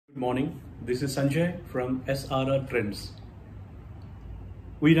morning. This is Sanjay from SRR Trends.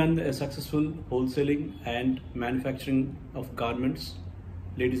 We run a successful wholesaling and manufacturing of garments,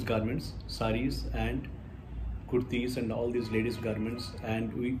 ladies garments, sarees and kurtis and all these ladies garments,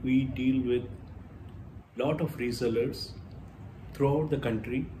 and we deal with lot of resellers throughout the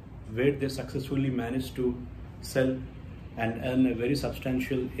country where they successfully manage to sell and earn a very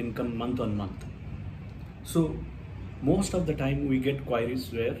substantial income month on month. So most of the time we get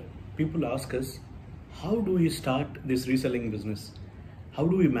queries where people ask us, how do we start this reselling business? How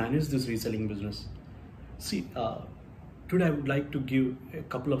do we manage this reselling business? See, today I would like to give a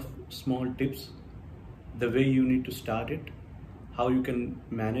couple of small tips, the way you need to start it, how you can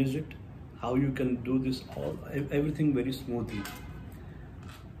manage it, how you can do this everything very smoothly.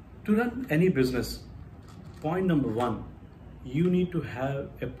 To run any business, point number one, you need to have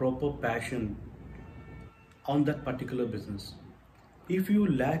a proper passion on that particular business. If you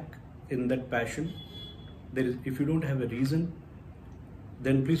lack in that passion, if you don't have a reason,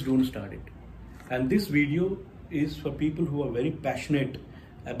 then please don't start it. And this video is for people who are very passionate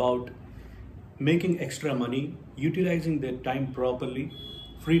about making extra money, utilizing their time properly,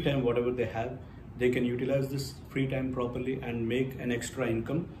 free time, whatever they have, they can utilize this free time properly and make an extra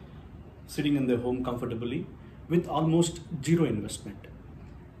income sitting in their home comfortably with almost zero investment.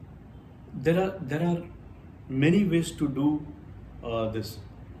 There are many ways to do this,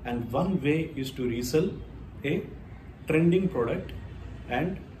 and one way is to resell a trending product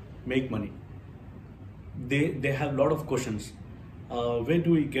and make money. They have a lot of questions. Where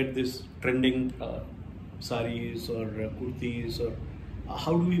do we get this trending sarees or kurtis, or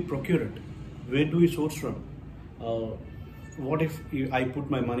how do we procure it? Where do we source from? What if I put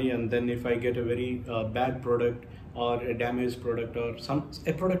my money and then if I get a very bad product or a damaged product or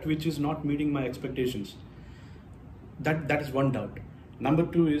a product which is not meeting my expectations? That is one doubt. Number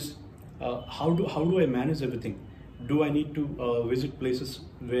two is how do I manage everything? Do I need to visit places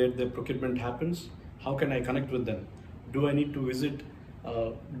where the procurement happens? How can I connect with them? Do I need to visit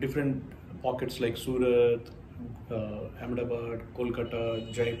different pockets like Surat, Ahmedabad,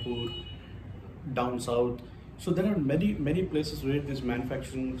 Kolkata, Jaipur, down south? So there are many places where this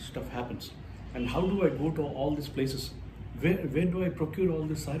manufacturing stuff happens. And how do I go to all these places? Where do I procure all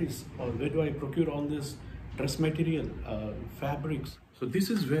these sarees? Or where do I procure all this dress material, fabrics? So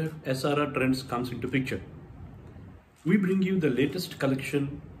this is where SRR Trends comes into picture. We bring you the latest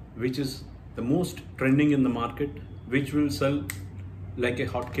collection, which is the most trending in the market, which will sell like a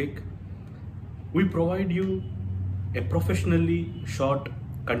hot cake. We provide you a professionally shot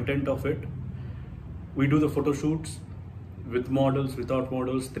content of it. We do the photo shoots with models, without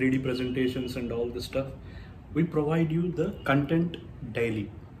models, 3D presentations and all this stuff. We provide you the content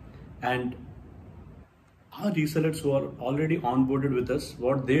daily. And our resellers who are already onboarded with us,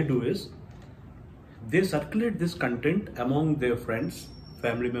 what they do is they circulate this content among their friends,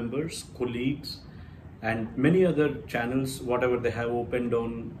 family members, colleagues, and many other channels, whatever they have opened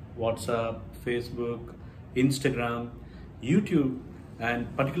on WhatsApp, Facebook, Instagram, YouTube,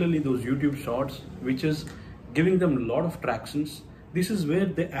 and particularly those YouTube shorts, which is giving them a lot of tractions. This is where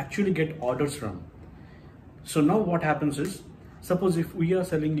they actually get orders from. So now what happens is, suppose if we are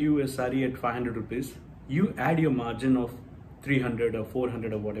selling you a saree at 500 rupees, you add your margin of 300 or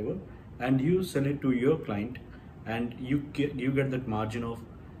 400 or whatever, and you sell it to your client, and you get that margin of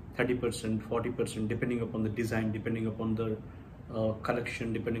 30%, 40%, depending upon the design, depending upon the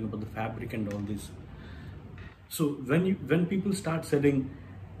collection, depending upon the fabric and all this. So when people start selling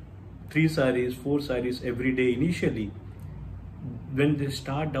 3 sarees, 4 sarees every day initially, when they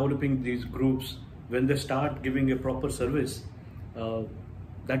start developing these groups, when they start giving a proper service,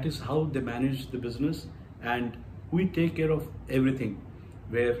 that is how they manage the business. And we take care of everything,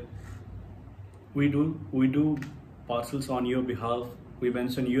 where we do parcels on your behalf. We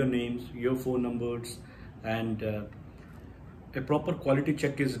mention your names, your phone numbers, and a proper quality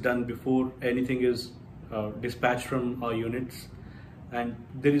check is done before anything is dispatched from our units. And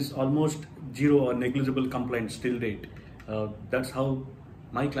there is almost zero or negligible complaints till date. That's how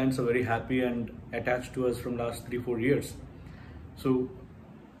my clients are very happy and attached to us from last 3-4 years. So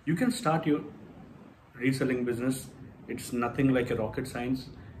you can start your reselling business. It's nothing like a rocket science.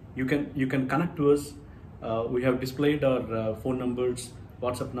 You can connect to us. We have displayed our phone numbers,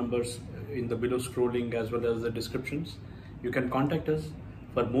 WhatsApp numbers in the below scrolling as well as the descriptions. You can contact us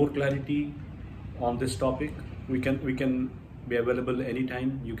for more clarity on this topic. We can be available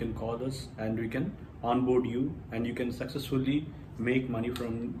anytime. You can call us and we can onboard you, and you can successfully make money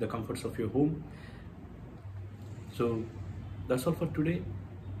from the comforts of your home. So that's all for today.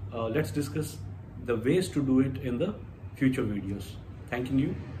 Let's discuss the ways to do it in the future videos. Thanking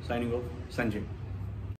you. Signing off, Sanjay.